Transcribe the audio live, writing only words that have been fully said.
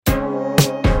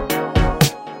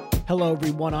Hello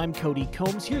everyone, I'm Cody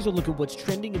Combs. Here's a look at what's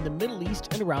trending in the Middle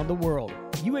East and around the world.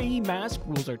 UAE mask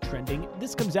rules are trending.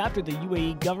 This comes after the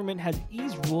UAE government has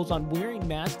eased rules on wearing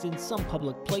masks in some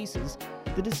public places.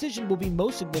 The decision will be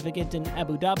most significant in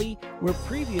Abu Dhabi, where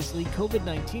previously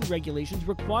COVID-19 regulations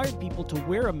required people to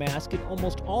wear a mask in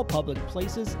almost all public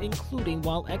places, including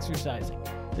while exercising.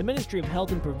 The Ministry of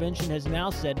Health and Prevention has now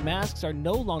said masks are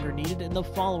no longer needed in the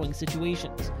following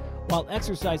situations: while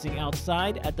exercising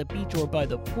outside, at the beach or by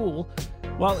the pool,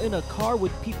 while in a car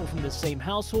with people from the same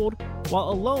household, while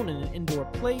alone in an indoor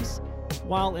place,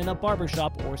 while in a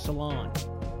barbershop or salon.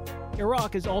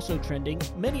 Iraq is also trending.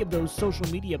 Many of those social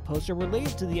media posts are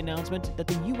related to the announcement that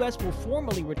the U.S. will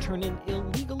formally return an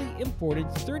illegally imported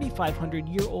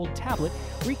 3,500-year-old tablet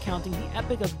recounting the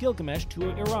Epic of Gilgamesh to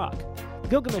Iraq. The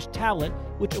Gilgamesh tablet,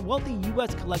 which a wealthy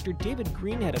U.S. collector David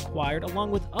Green had acquired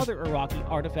along with other Iraqi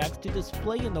artifacts to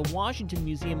display in the Washington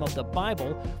Museum of the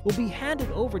Bible, will be handed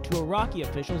over to Iraqi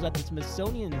officials at the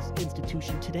Smithsonian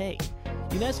Institution today.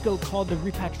 UNESCO called the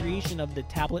repatriation of the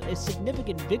tablet a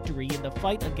significant victory in the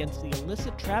fight against the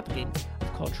illicit trafficking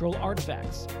of cultural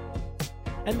artifacts.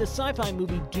 And the sci-fi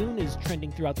movie Dune is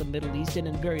trending throughout the Middle East and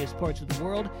in various parts of the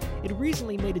world. It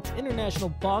recently made its international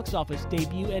box office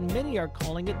debut, and many are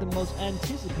calling it the most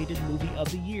anticipated movie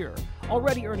of the year,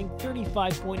 already earning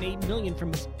 $35.8 million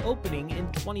from its opening in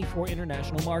 24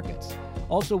 international markets.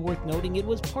 Also worth noting, it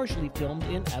was partially filmed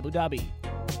in Abu Dhabi.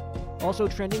 Also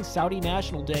trending, Saudi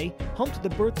National Day. Home to the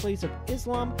birthplace of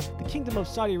Islam, the Kingdom of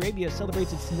Saudi Arabia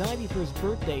celebrates its 91st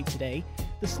birthday today.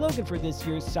 The slogan for this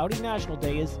year's Saudi National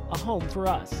Day is "A Home for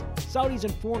Us." Saudis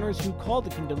and foreigners who call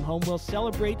the kingdom home will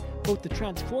celebrate both the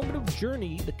transformative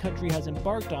journey the country has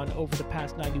embarked on over the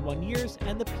past 91 years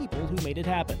and the people who made it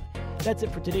happen. That's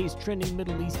it for today's Trending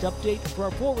Middle East update. For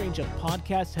our full range of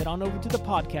podcasts, head on over to the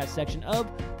podcast section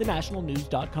of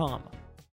thenationalnews.com.